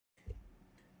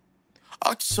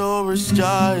October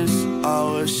skies, I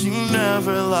wish you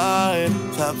never lied.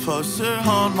 That poster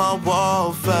on my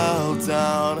wall fell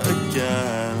down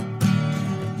again.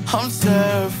 I'm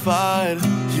terrified,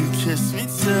 you kissed me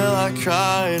till I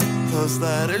cried. Those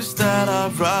letters that I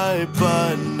write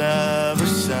but never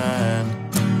send.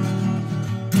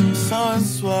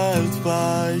 Sunswept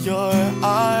by your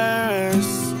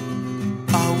iris.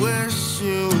 I wish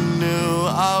you knew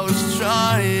I was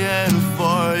trying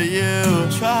for you.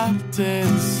 Trapped in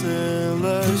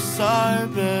psilocybin,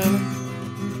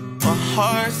 my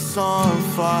heart's on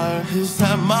fire. Is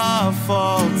that my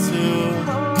fault too?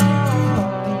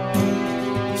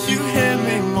 You hit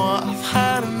me more, I've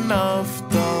had enough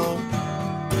though.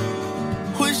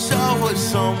 Wish I was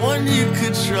someone you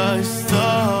could trust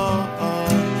though.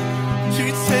 You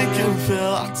take a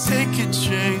pill, I'll take a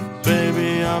drink.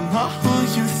 Baby, I'm not who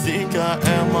you think I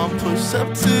am. I'm pushed up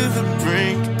to the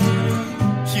brink.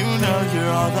 You know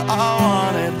you're all that I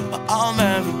wanted, but I'll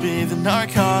never be the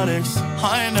narcotics.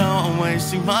 I know I'm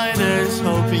wasting my days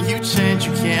hoping you change,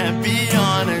 you can't be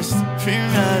honest.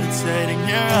 Premeditating,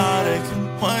 neurotic.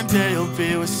 One day you'll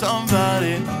be with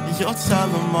somebody and you'll tell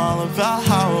them all about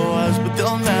how it was, but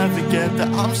they'll never get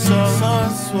that I'm so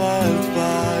sunswept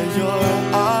by your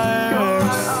eyes.